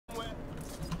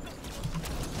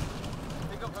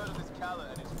pilot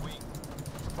and his wing.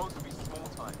 It's supposed to be small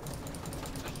time.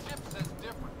 The ship says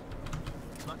different.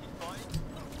 Lucky fight.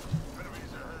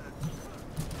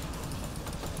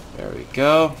 There we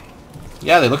go.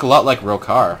 Yeah, they look a lot like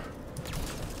Rokar.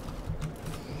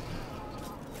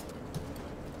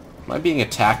 Am I being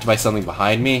attacked by something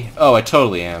behind me? Oh, I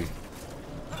totally am.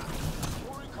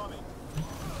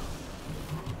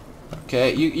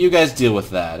 Okay, you guys deal with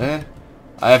that, eh?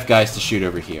 I have guys to shoot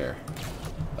over here.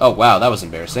 Oh, wow, that was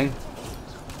embarrassing.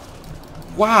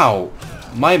 Wow,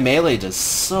 my melee does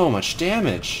so much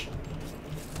damage.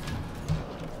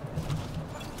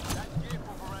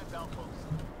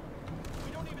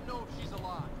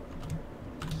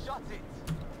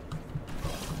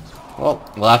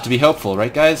 Well, we'll have to be hopeful,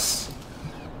 right, guys?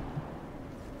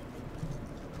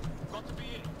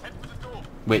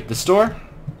 Wait, this door?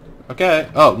 Okay.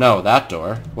 Oh, no, that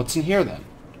door. What's in here, then?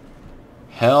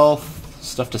 Health?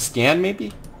 Stuff to scan,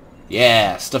 maybe?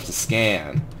 Yeah, stuff to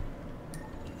scan.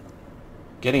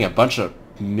 Getting a bunch of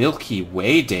Milky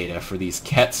Way data for these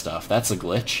Ket stuff. That's a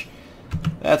glitch.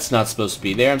 That's not supposed to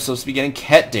be there. I'm supposed to be getting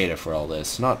Ket data for all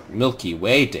this, not Milky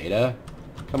Way data.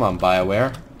 Come on,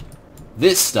 BioWare.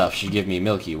 This stuff should give me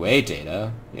Milky Way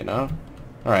data, you know?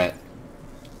 Alright.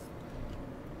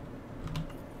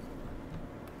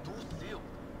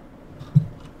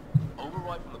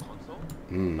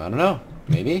 I don't know.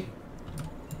 Maybe?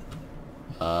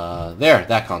 There,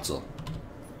 that console.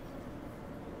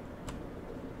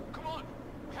 Come on!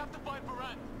 We have to find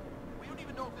Varane. We don't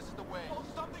even know if this is the way. Oh,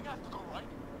 something has to go right.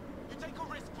 You take a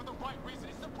risk for the right reason.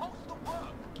 It's supposed to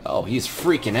work. Oh, he's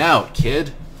freaking out,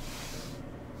 kid.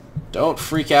 Don't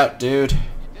freak out, dude. You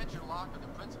did your lock with the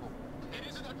principal. It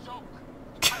isn't a joke.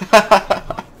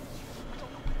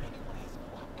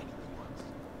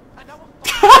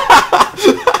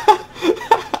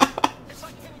 It's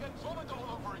like hitting Andromeda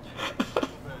all over again.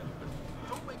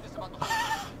 Don't make this about the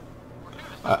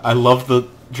whole. I love the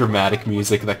dramatic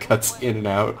music that cuts in and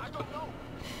out.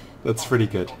 That's pretty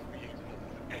good.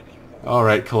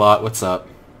 Alright, Kalat, what's up?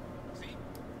 See?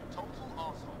 Total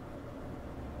asshole.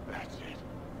 That's it.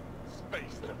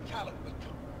 Space the calendar.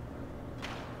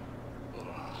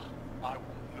 I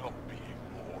will not be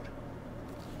ignored.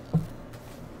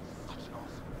 Such an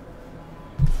asshole.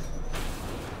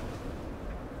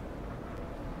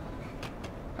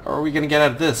 How are we gonna get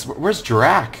out of this? Where's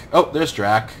Drac? Oh, there's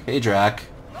Drac. Hey, Drac.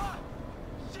 Ah!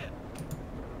 Shit!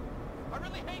 I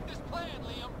really hate this plan,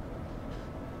 Liam.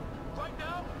 Right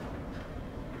now?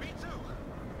 Me too.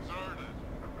 Certain.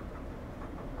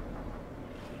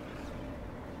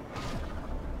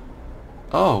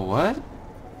 Oh, what?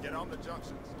 Get on the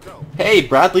junctions. Go. Hey,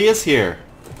 Bradley is here.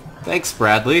 Thanks,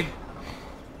 Bradley.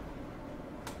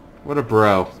 What a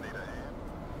bro.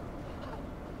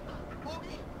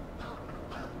 Boogie!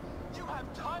 You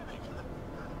have timing.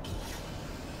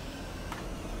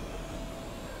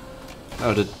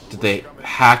 Oh, did they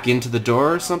hack into the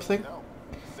door or something? No,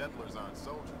 settlers aren't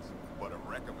soldiers, but a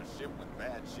wreck of a ship with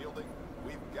bad shielding.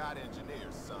 We've got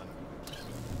engineers, son.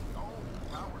 Oh,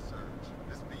 power surge.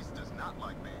 This beast does not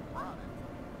like being prodded.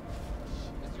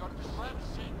 It's the artificial planet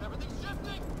shape. Everything's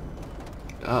shifting.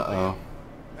 Uh-oh.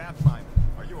 Pathfinder,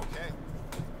 are you okay?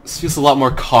 This feels a lot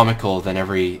more comical than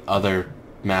every other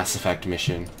Mass Effect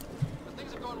mission. But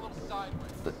things are going a little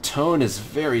sideways. The tone is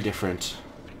very different.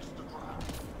 Fix the ground.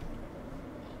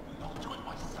 I'll do it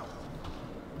myself.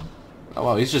 Oh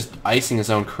wow, he's just icing his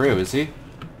own crew, is he?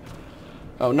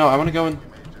 Oh no, I want to go in.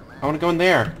 I want to go in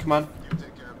there. Come on. You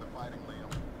take care of the fighting,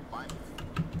 Liam. Find me.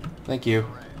 Thank you.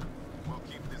 We'll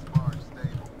keep this barge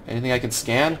stable. Anything I can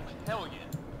scan? Hell yeah.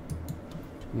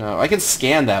 No, I can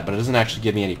scan that, but it doesn't actually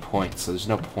give me any points, so there's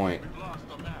no point. We've lost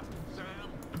the map, Sam.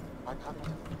 My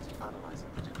cognitive ability analyzing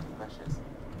predicting meshes.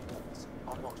 Things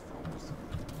are not flaws.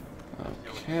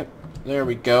 Okay, there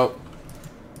we go.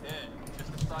 Yeah,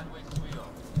 just a sideways sweetheart.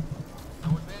 No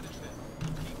advantage then.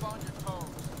 Keep on your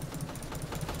toes.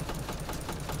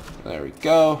 There we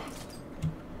go.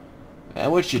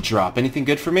 And what'd you drop? Anything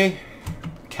good for me?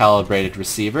 Calibrated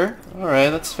receiver.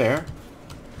 Alright, that's fair.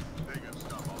 Biggest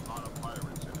stuff a lot of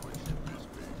pirates into a ship this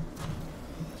big.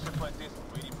 Ship like this will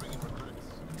really bring in recruits.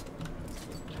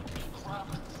 Crap.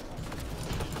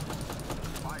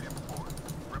 Fight him for it.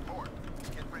 Report.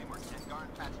 Get framework and guard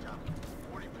patch job.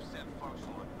 40%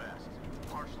 functional at best.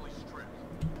 Partially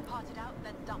stripped. Parted out,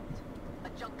 then dumped. A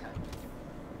junker.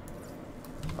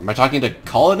 Am I talking to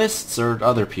colonists or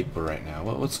other people right now?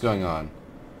 What's going on?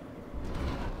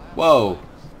 Whoa.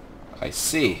 I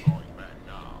see. Going back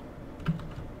now.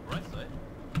 Right side.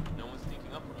 No one's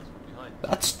sneaking up on us from behind.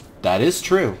 That is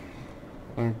true.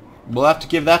 We'll have to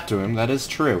give that to him. That is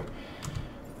true.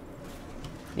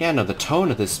 Yeah, no, the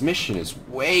tone of this mission is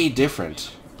way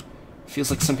different. Feels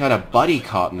like some kind of buddy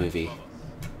cop movie.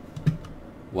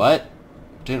 What?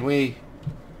 Didn't we...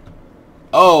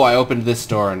 Oh, I opened this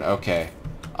door and... Okay.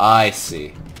 I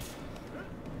see.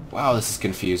 Wow, this is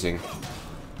confusing.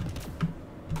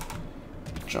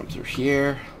 Jump through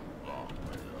here.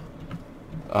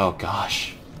 Oh,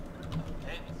 gosh.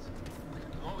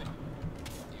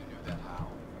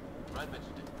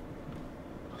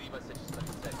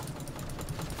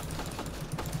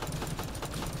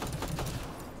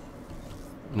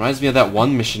 Reminds me of that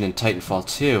one mission in Titanfall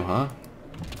 2, huh?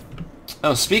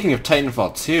 Oh, speaking of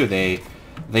Titanfall 2, they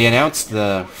announced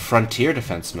the Frontier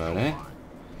Defense mode, eh?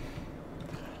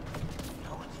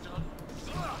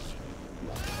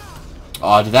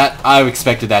 Oh, I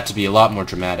expected that to be a lot more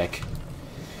dramatic.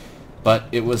 But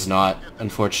it was not,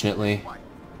 unfortunately.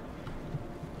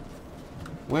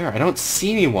 Where? I don't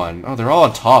see anyone. Oh, they're all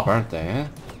on top, aren't they, eh?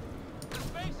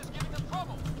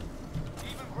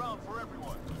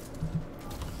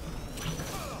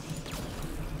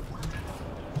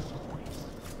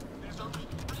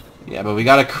 Yeah, but we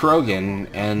got a Krogan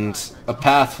and a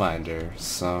Pathfinder,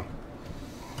 so...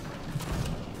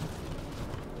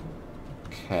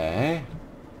 Okay...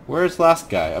 Where's the last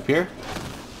guy? Up here?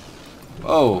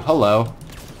 Oh, hello.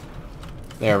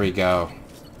 There we go.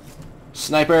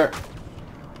 Sniper!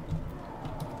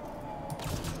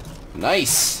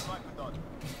 Nice!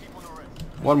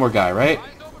 One more guy, right?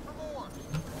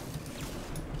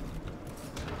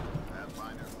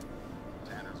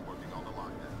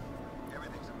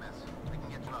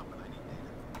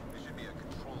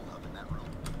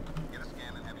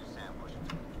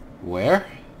 Where?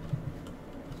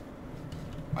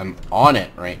 I'm on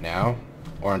it right now.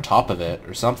 Or on top of it,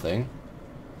 or something.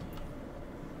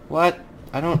 What?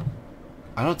 I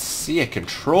don't see a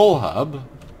control hub.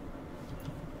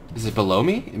 Is it below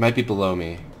me? It might be below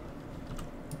me.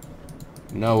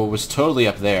 No, it was totally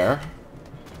up there.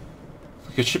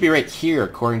 It should be right here,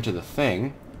 according to the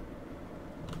thing.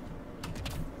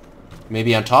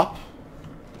 Maybe on top?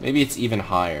 Maybe it's even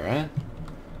higher, eh?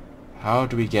 How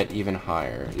do we get even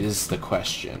higher, is the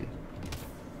question.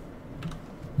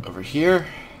 Over here?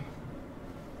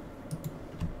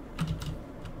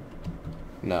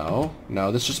 No.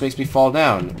 No, this just makes me fall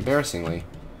down, embarrassingly.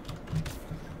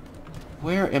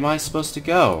 Where am I supposed to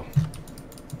go?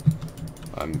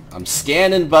 I'm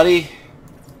scanning, buddy.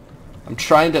 I'm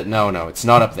trying to... No, it's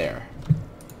not up there.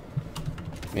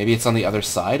 Maybe it's on the other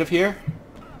side of here?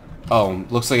 Oh,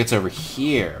 looks like it's over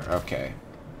here. Okay.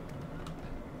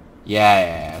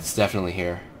 Yeah, it's definitely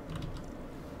here.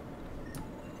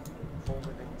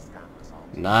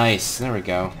 Nice, there we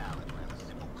go.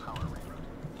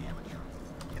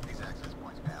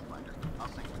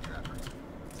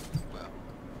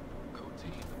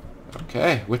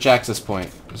 Okay, which access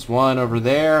point? There's one over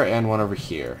there and one over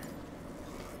here.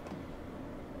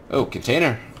 Oh,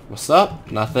 container. What's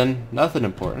up? Nothing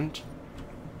important.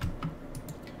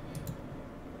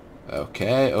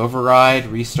 Okay, override,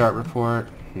 restart report.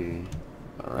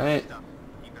 Alright.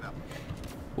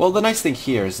 Well, the nice thing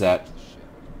here is that...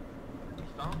 He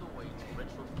found a way to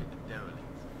retrofit the derelict,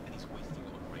 and he's wasting it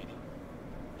on raiding.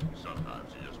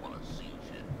 Sometimes you just want to see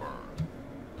shit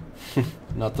burn.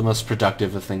 Not the most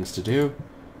productive of things to do.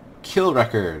 Kill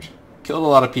record. Killed a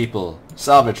lot of people.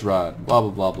 Salvage run. Blah,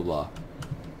 blah, blah, blah, blah.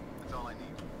 That's all I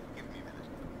need. Give me a minute.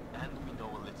 And we know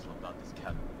a little about this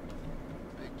cabin.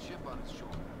 Big chip on its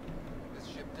shoulder. This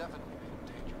ship definitely made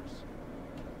him dangerous.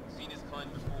 Seen his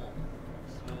kind before.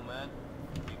 Small man,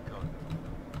 big gun.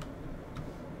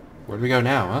 Where do we go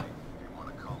now, huh? You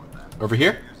want to call it that? Over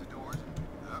here? Here's the doors.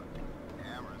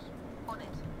 Cameras. On it.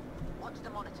 Watch the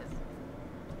monitors.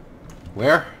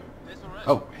 Where? There's a red.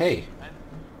 Oh, hey. And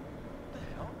what the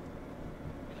hell?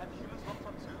 We had humans locked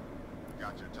up too.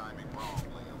 Got your timing wrong,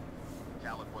 Liam.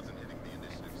 Khaled wasn't hitting the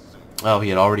initiative soon. Oh, he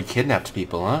had already kidnapped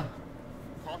people, huh?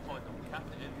 Pathfinder,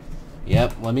 Captain.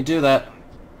 Yep, let me do that.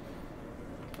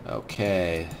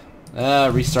 Okay.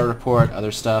 Restart report,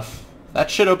 other stuff. That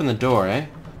should open the door, eh?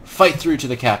 Fight through to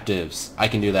the captives. I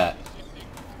can do that.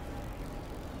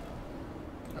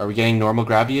 Are we getting normal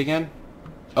gravity again?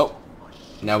 Oh.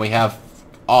 Now we have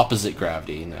opposite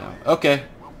gravity now. Okay.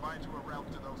 We'll find you a route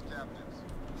to those captives.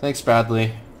 Thanks,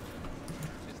 Bradley.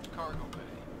 It's the cargo bay.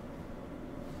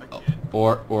 Oh, Again.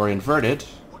 or inverted.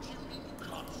 What do you mean you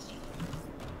can't see?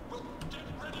 Well, get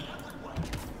ready everywhere.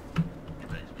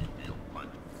 It makes me feel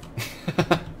punchy.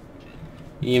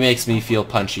 He makes me feel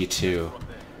punchy too.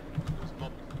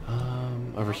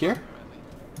 Over here?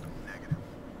 Negative.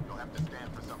 You'll have to scan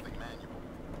for something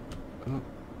manual.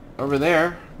 Over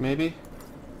there, maybe?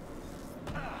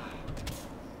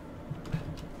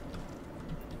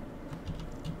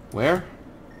 Where?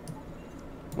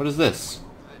 What is this? This.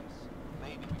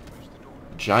 Maybe we can reach the door.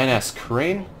 Giant-ass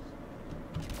crane?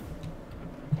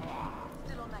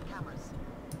 Still on their cameras.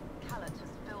 Callet has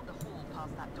filled the hall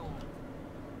past that door.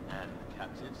 And the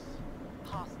captives?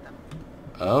 Past them.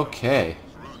 Okay.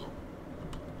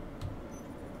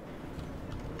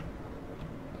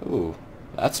 Ooh,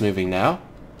 that's moving now.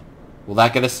 Will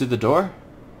that get us through the door?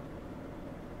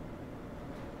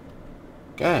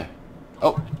 Okay.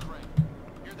 Oh.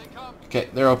 Here they come. Okay,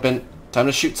 they're open. Time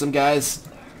to shoot some guys.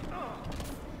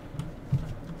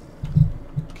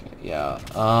 Okay, yeah.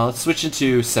 Let's switch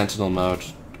into Sentinel mode.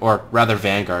 Or rather,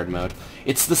 Vanguard mode.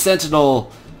 It's the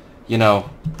Sentinel, you know,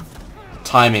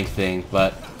 timing thing,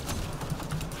 but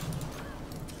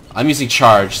I'm using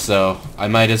Charge, so I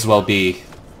might as well be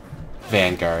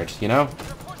Vanguard, you know?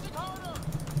 They're pushing harder.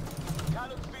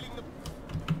 Caleb's feeling the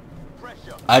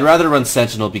pressure. I'd rather run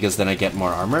Sentinel because then I get more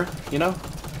armor, you know?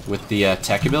 With the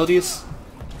tech abilities.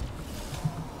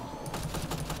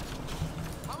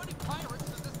 How many pirates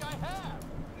does this guy have?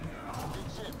 Big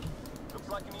ship. Looks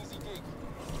like an easy dig.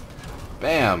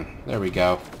 Bam! There we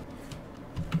go.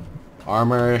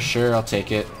 Armor, sure, I'll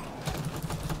take it.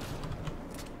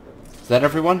 Is that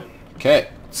everyone? Okay,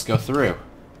 let's go through.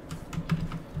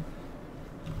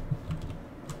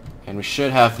 And we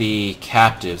should have the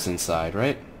captives inside,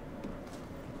 right?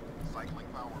 Cycling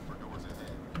power for doors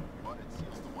ahead, but it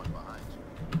seals the one behind you.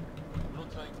 No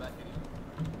turning back anymore.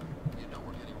 You know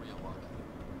we're getting real lucky.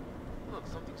 Look,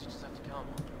 some things you just have to count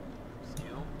on.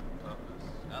 Skill, purpose,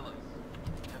 allies.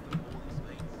 Kept them all in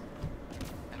space.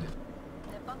 And if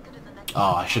They're bunkered in the next.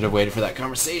 Oh, I should have waited for that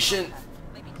conversation.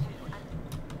 Maybe two. And I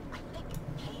think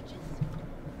cages.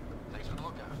 thanks for the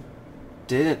lookout.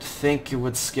 Didn't think it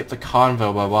would skip the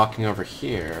convo by walking over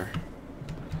here.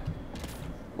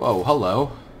 Whoa,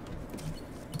 hello.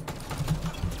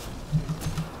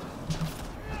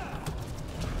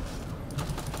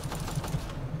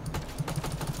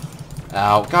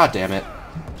 Ow, god damn it.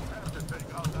 Have to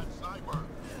take out that sniper.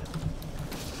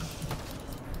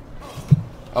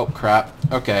 Oh crap.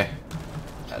 Okay.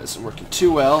 That isn't working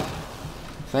too well.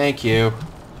 Thank you.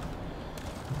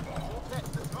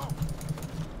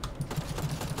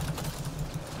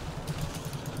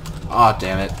 Aw,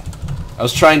 damn it. I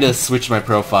was trying to switch my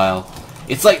profile.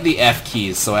 It's like the F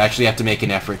keys, so I actually have to make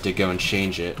an effort to go and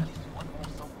change it.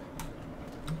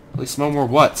 At least one more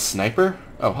what? Sniper?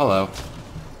 Oh, hello.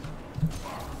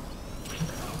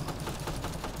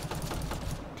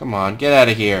 Come on, get out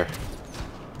of here.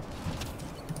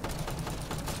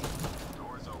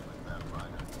 Doors open,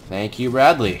 Pathfinder. Thank you,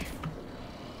 Bradley.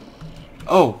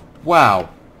 Oh, wow.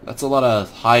 That's a lot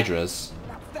of Hydras.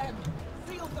 That's them.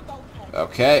 Seal the bulkhead.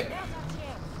 Okay. There's our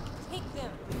chance. Take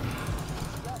them.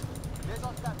 There's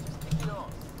our captives. Take it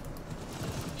off.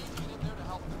 Need to get in there to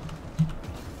help them.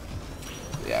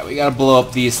 Yeah, we gotta blow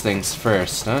up these things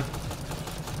first, huh?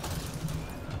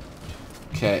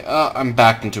 Okay, I'm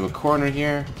backed into a corner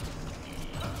here.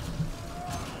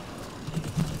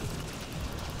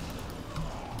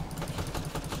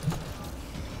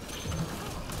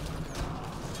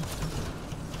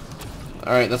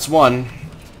 Alright, that's one.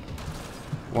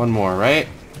 One more, right?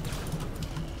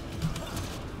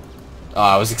 Oh,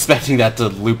 I was expecting that to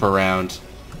loop around.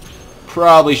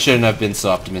 Probably shouldn't have been so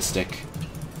optimistic.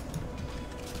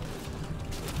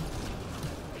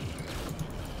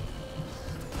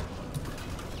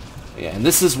 Yeah, and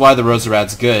this is why the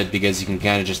Rosarad's good, because you can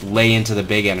kind of just lay into the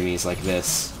big enemies like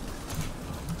this.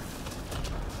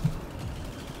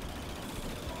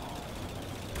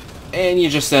 And you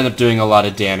just end up doing a lot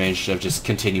of damage of just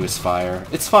continuous fire.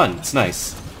 It's fun, it's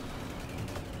nice.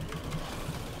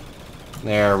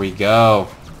 There we go.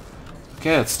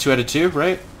 Okay, that's 2 out of 2,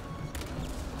 right?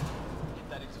 Get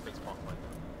that interface point right there.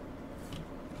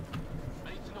 I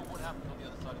need to know what happened on the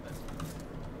other side of that door.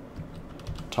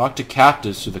 Talk to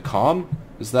captives through the comm?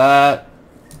 Is that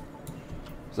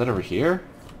over here?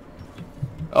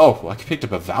 Oh, well, I picked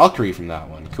up a Valkyrie from that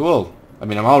one. Cool. I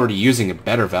mean, I'm already using a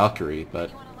better Valkyrie, but...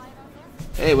 You want to lie out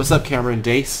there? Hey, what's up, Cameron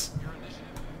Dace? Your initiative.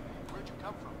 Where'd you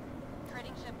come from?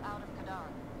 Trading ship out of Kadar.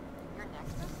 Your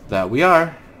Nexus? That we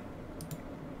are.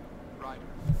 Ryder.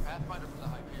 Pathfinder from the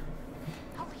Hyperion.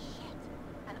 Holy shit.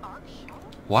 An arc shuttle?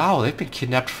 Wow, they've been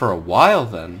kidnapped for a while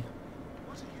then.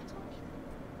 What are you talking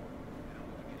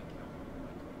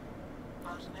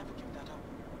about? I'll never give that up.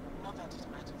 Not that it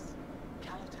matters.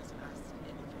 Callet hasn't asked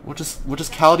anything. What does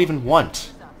Khaled even want?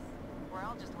 It's us. We're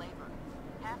all just labor.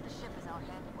 Half the ship is our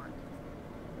handiwork.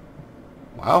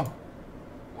 Wow.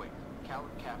 Wait,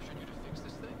 Caleb captured you to fix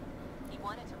this thing? He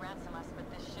wanted to ransom us, but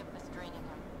this ship is draining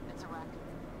him. It's a wreck.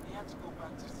 He had to go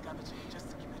back to scavenging just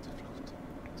to keep it afloat.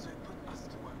 So he put us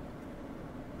to work.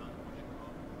 Nice.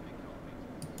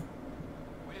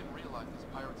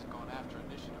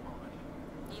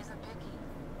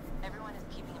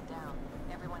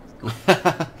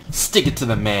 Stick it to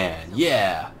the man.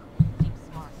 Yeah. Seems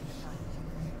smart to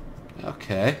shine.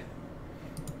 Okay.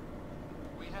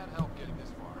 We had help getting this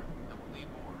far, and we'll need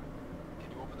more.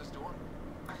 Can you open this door?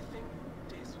 I think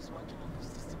Dace was working on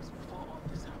those systems before all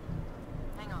this happened.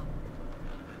 Hang on.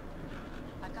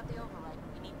 I've got the override.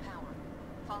 We need power.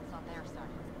 Fault's on their side.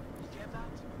 You get that?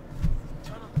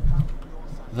 Turn on the power on your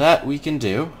side. That we can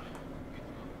do.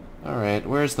 Alright,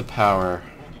 where's the power?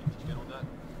 Did you get on that?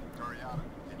 Toriata,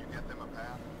 can you get them a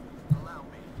path? Allow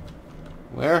me.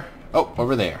 Where? Oh,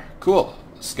 over there. Cool.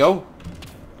 Let's go.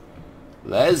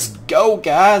 Let's go,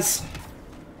 guys.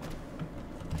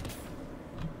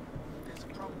 There's a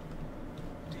problem.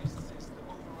 Dace says the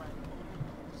override only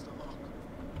pulls the lock.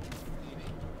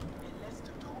 Meaning? It lets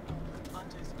the door open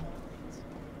under its own weight.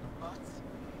 But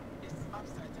it's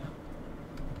upside down.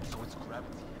 So it's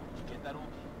gravity. You get that,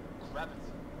 Oki?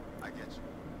 Gravity. I get you.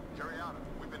 Toriata,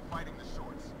 we've been fighting the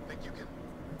shorts. Think you can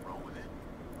roll with it?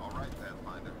 All right,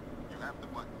 Pathfinder. You have the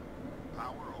button.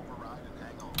 Power override and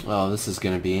hang on. Oh, this is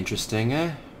going to be interesting,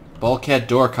 eh? Bulkhead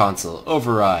door console.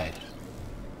 Override.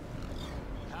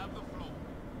 We have the floor.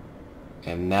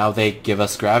 And now they give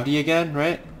us gravity again,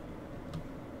 right?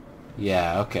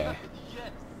 Yeah, okay.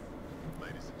 Yes.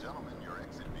 Ladies and gentlemen, your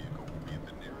exit vehicle will be at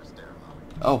the nearest airlock.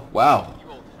 Oh, wow. You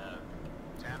both have.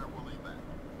 Tanner will leave that,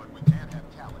 but we can't have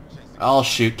Callan chasing. I'll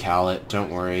shoot Callet, don't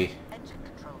worry. Engine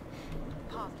control.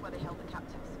 Past where they held the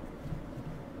captives.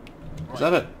 Is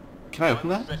that a... Can I open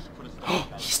that? Best you put a stop Oh,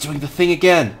 to he's doing the thing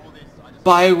again! all this. I just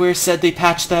BioWare said they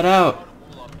patched that out!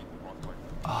 all our people crossword.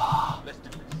 Ah. Let's do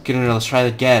this. Okay, no, let's try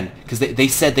it again. Because they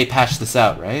said they patched this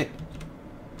out, right?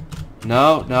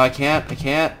 No, I can't.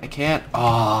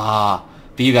 Ah,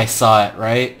 but you guys saw it,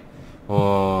 right?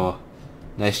 Oh,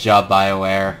 nice job,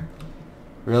 BioWare.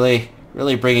 Really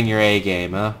bringing your A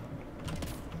game, huh?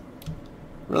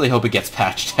 Really hope it gets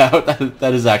patched out.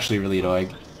 That is actually really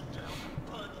annoying.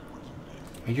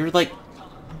 You're like...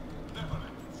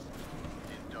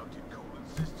 Inducted coolant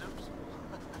systems.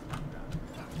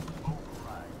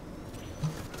 Override.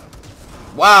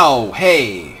 Wow,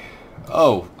 hey!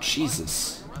 Oh,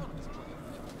 Jesus.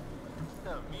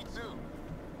 Yeah, me too.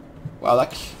 Wow,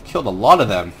 that killed a lot of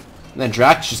them. And then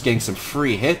Drax just getting some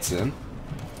free hits in.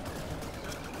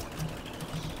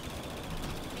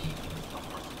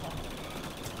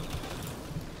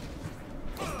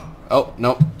 Oh,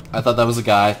 nope. I thought that was a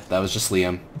guy. That was just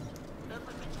Liam.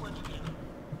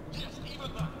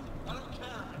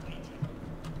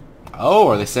 Oh,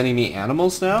 are they sending me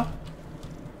animals now?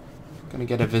 Gonna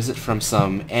get a visit from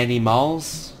some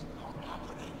animals?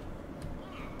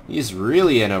 He's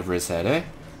really in over his head, eh?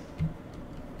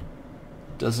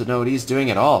 Doesn't know what he's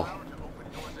doing at all. Power to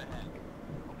open doors ahead.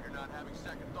 Hope you're not having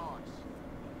second thoughts.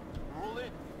 Roll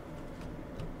in.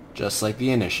 Just like the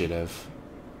initiative.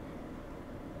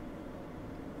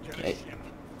 Okay.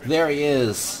 There he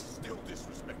is. Still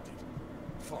disrespected.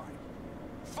 Fine.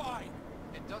 Fine.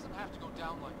 It doesn't have to go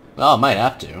down like this. Well, might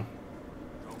have to.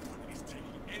 Nobody's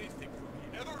taking anything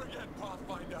from me ever again,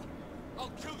 Pathfinder. I'll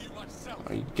kill you myself.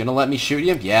 Are you gonna let me shoot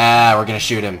him? Yeah, we're gonna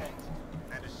shoot him.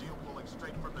 And a shield pulling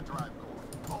straight from the drive core.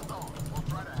 Hold on. We'll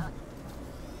try to hack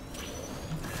it.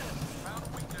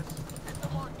 Found weakness. Hit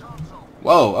them on console.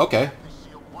 Whoa, okay. The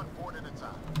shield one port at a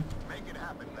time. Make it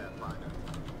happen, Pathfinder.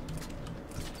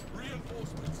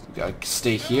 Reinforcements. Gotta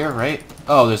stay here, right?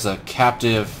 Oh, there's a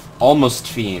captive, almost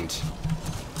fiend.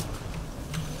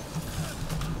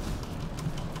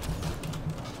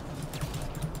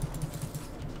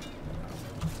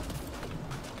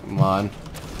 Come on.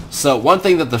 So one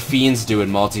thing that the fiends do in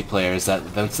multiplayer is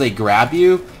that once they grab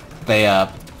you,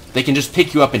 they can just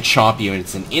pick you up and chomp you, and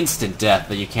it's an instant death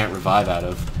that you can't revive out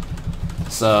of.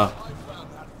 So I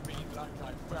found that fiend like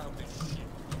I found this ship.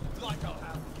 Like I'll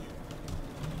have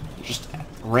you. just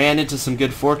ran into some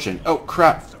good fortune. Oh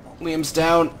crap! Liam's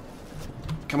down.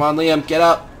 Come on, Liam, get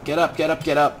up, get up, get up,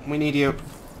 get up. We need you.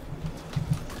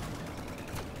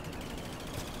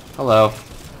 Hello.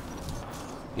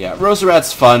 Yeah,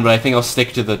 Rosarad's fun, but I think I'll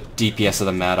stick to the DPS of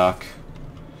the Maddock.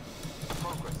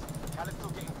 Progress. Callan's still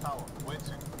getting power. Where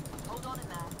to? Hold on in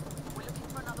there. We're looking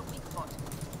for another weak spot.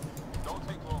 Don't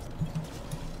take long.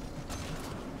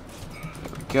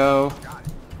 There we go. Got it.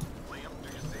 Liam, do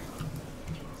you see?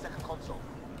 Second console.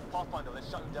 Pathfinder, let's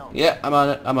shut him down. Yeah, I'm on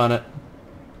it, I'm on it.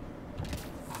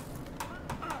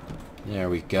 There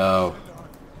we go.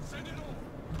 Send it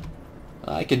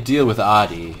all. I can deal with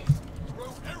Adi.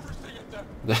 Throw everything at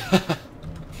them.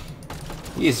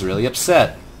 He's really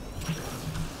upset.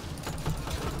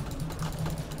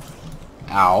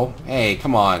 Ow. Hey,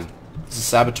 come on. Is a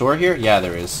saboteur here? Yeah,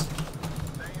 there is. Stay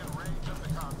in range of the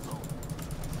console.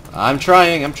 I'm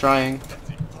trying. That's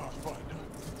it, Pathfinder.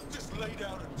 Just lay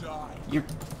down and die.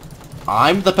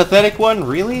 I'm the pathetic one?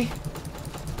 Really?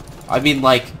 I mean,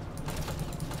 like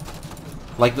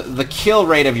the kill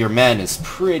rate of your men is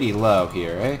pretty low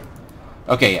here, eh?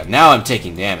 Okay, yeah, now I'm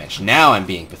taking damage. Now I'm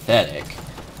being pathetic.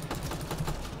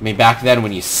 I mean, back then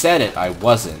when you said it, I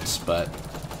wasn't, but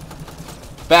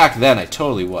back then I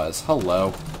totally was.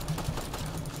 Hello.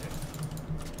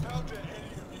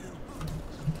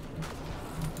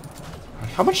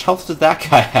 How much health did that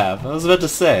guy have? I was about to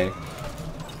say.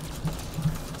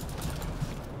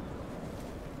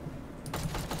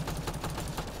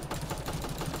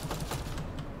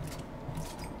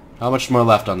 How much more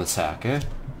left on this hack, eh?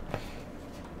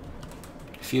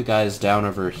 A few guys down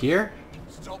over here.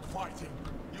 Stop fighting.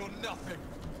 You're nothing.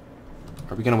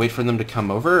 Are we gonna wait for them to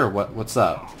come over, or what's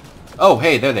up? Oh,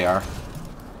 hey, there they are.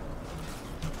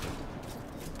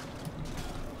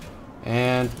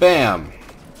 And bam!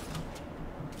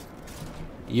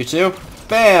 You too?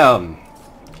 Bam!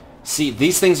 See,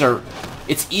 these things are...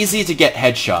 It's easy to get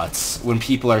headshots when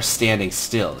people are standing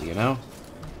still, you know?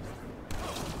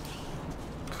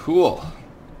 Cool.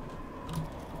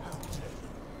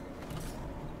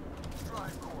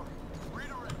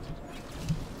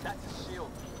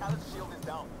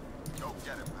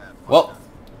 Well,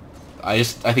 I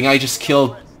think I just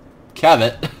killed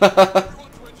Cabot.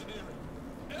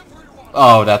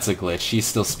 Oh, that's a glitch. He's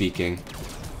still speaking.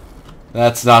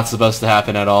 That's not supposed to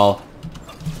happen at all.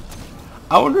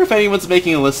 I wonder if anyone's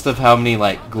making a list of how many,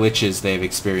 like, glitches they've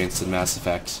experienced in Mass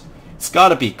Effect. It's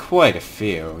gotta be quite a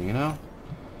few, you know?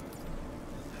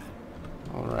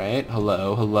 Alright,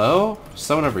 hello, hello?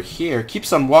 Someone over here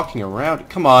keeps on walking around.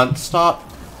 Come on, stop.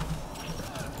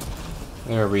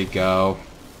 There we go.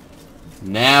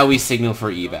 Now we signal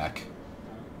for evac.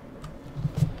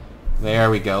 There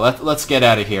we go. Let's get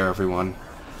out of here, everyone.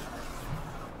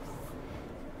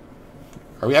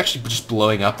 Are we actually just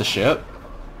blowing up the ship?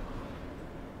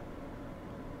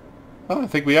 Oh, I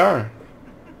think we are.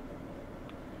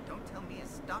 Don't tell me a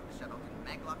stock shuttle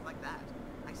can maglock like that.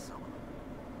 I saw him.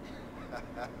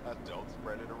 Don't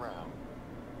spread it around.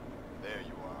 There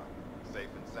you are. Safe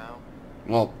and sound?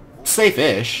 Well,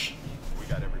 safe-ish. We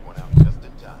got everyone out just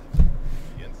in time.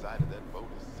 The inside of that boat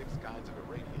is 6 kinds of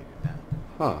irradiated now.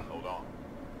 Huh. Hold on.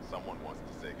 Someone wants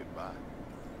to say goodbye.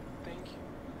 Thank you,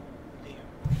 Liam.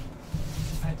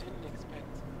 I didn't expect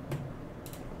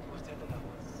whatever that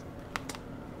was.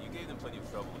 You gave them plenty of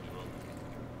trouble on your own.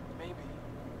 Maybe.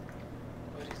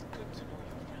 But it's good to know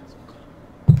your friends will come.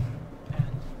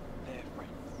 And their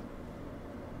friends.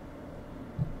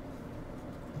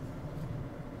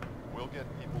 We'll get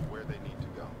people where they need to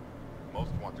go.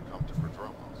 Most want to come to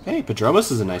Prodromos. Hey,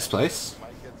 Prodromos is a nice place.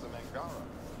 Might get some Angara.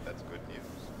 That's good news.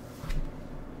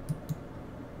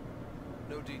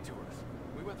 No detours.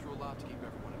 We went through a lot to keep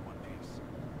everyone in one piece.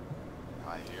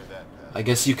 I hear that. I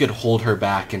guess you could hold her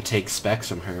back and take specs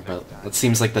from her, but that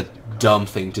seems like the dumb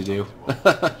thing to do. I'll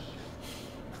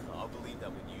believe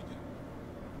that when you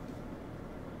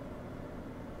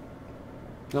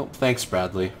do. Nope, thanks,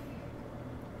 Bradley.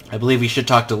 I believe we should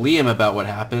talk to Liam about what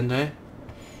happened, eh?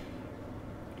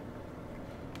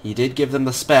 He did give them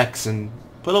the specs and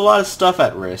put a lot of stuff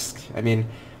at risk. I mean,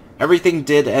 everything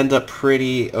did end up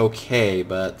pretty okay,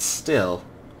 but still.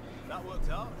 That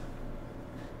worked out.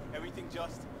 Everything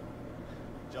just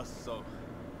so.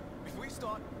 Before you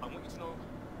start, I want you to know,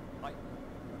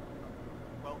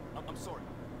 well, I'm sorry.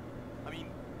 I mean,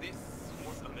 this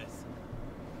was a mess.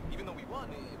 Even though we won,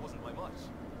 it wasn't by much.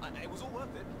 It was all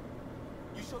worth it.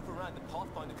 You showed for Rand that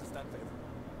Pathfinder can stand for everyone.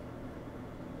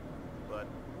 But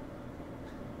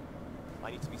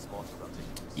I need to be smarter about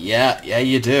taking this. Yeah,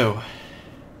 you do.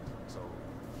 So,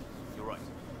 you're right.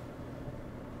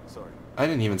 Sorry. I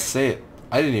didn't even say it.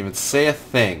 I didn't even say a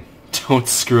thing. Don't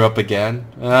screw up again.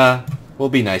 We'll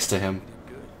be nice to him.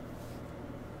 Good.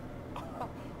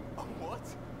 What?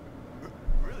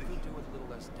 Really? Could do with a little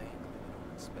less dangling in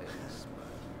open space,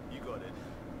 but you got it.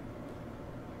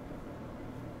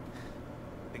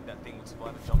 Think that thing would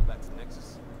survive a jump back to the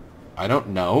Nexus? I don't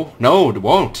know. No, it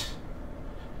won't.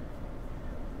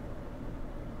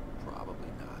 Probably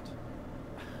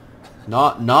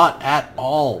not. Not at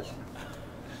all.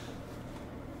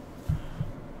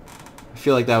 I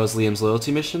feel like that was Liam's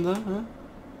loyalty mission, though, huh?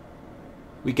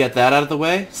 We get that out of the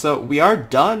way. So we are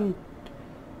done.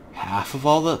 Half of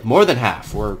all the... More than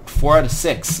half. We're 4 out of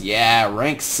 6. Yeah,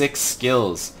 rank 6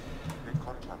 skills.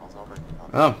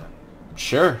 Oh,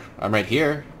 sure. I'm right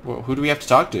here. Who do we have to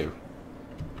talk to?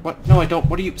 What? No, I don't.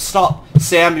 What do you... Stop.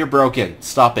 Sam, you're broken.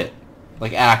 Stop it.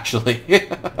 Like, actually.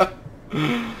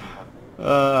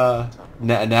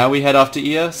 Now we head off to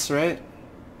EOS, right?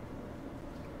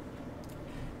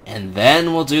 And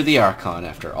then we'll do the Archon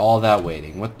after all that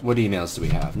waiting. What emails do we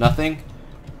have? Nothing?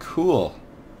 Cool.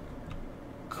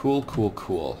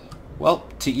 Cool. Well,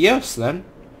 to Eos then.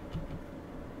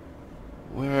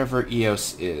 Wherever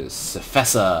Eos is.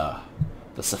 Cephessa.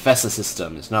 The Cephessa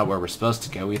system is not where we're supposed to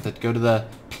go. We have to go to the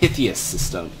Pythias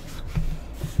system.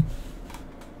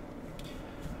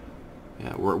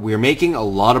 Yeah, we're making a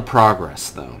lot of progress,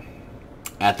 though.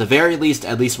 At the very least,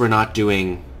 at least we're not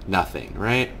doing nothing,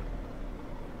 right?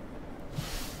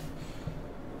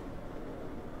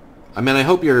 I mean, I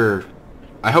hope your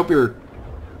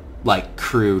like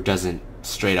crew doesn't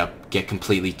straight up get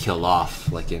completely killed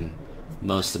off like in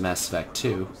most of Mass Effect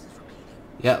 2.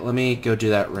 Yeah, let me go do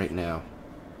that right now.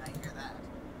 I hear that.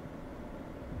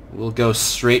 We'll go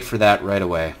straight for that right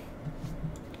away.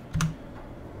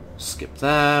 Skip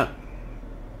that.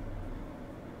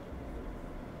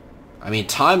 I mean,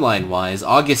 timeline-wise,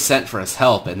 August sent for us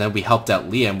help, and then we helped out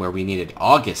Liam where we needed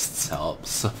August's help.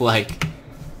 So, like,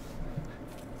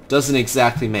 doesn't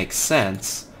exactly make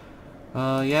sense.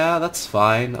 Yeah, that's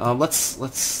fine. Let's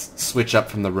switch up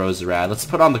from the Roserad. Let's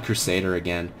put on the Crusader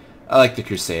again. I like the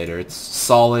Crusader. It's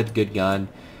solid, good gun.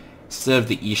 Instead of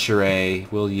the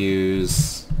Ishiray, we'll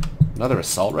use another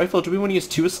assault rifle. Do we want to use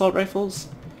 2 assault rifles?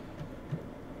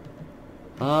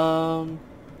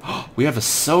 We have a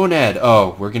Soned.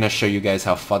 Oh, we're gonna show you guys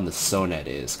how fun the Soned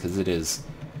is, because it is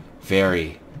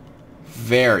very,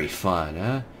 very fun,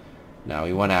 huh? Now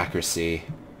we want accuracy.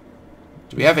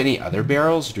 Do we have any other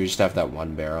barrels, or do we just have that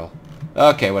one barrel?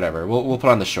 Okay, whatever. We'll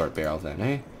put on the short barrel then,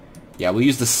 eh? Yeah, we'll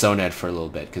use the Soned for a little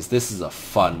bit, because this is a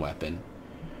fun weapon.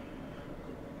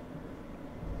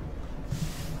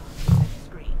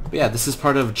 But yeah, this is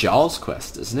part of Jal's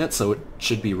quest, isn't it? So it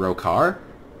should be Rokar,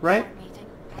 right?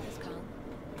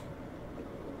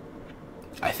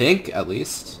 I think, at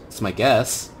least. It's my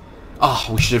guess. Oh,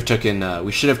 we should have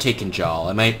taken Jal.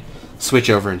 I might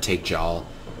switch over and take Jal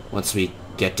once we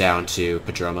get down to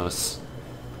Padromos.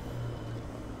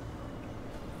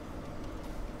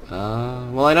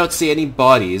 Well, I don't see any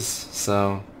bodies,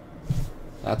 so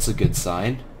that's a good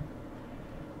sign.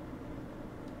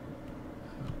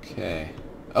 Okay.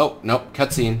 Oh, nope,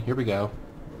 cutscene. Here we go.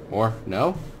 Or,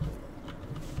 no?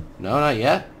 No, not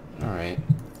yet? Alright.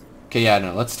 Okay, yeah,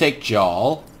 no, let's take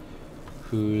Jal,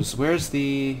 where's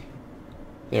the...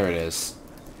 There it is.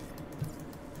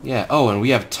 Yeah, oh, and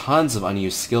we have tons of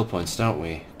unused skill points, don't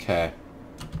we? Okay.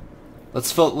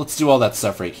 Let's do all that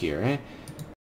stuff right here, eh?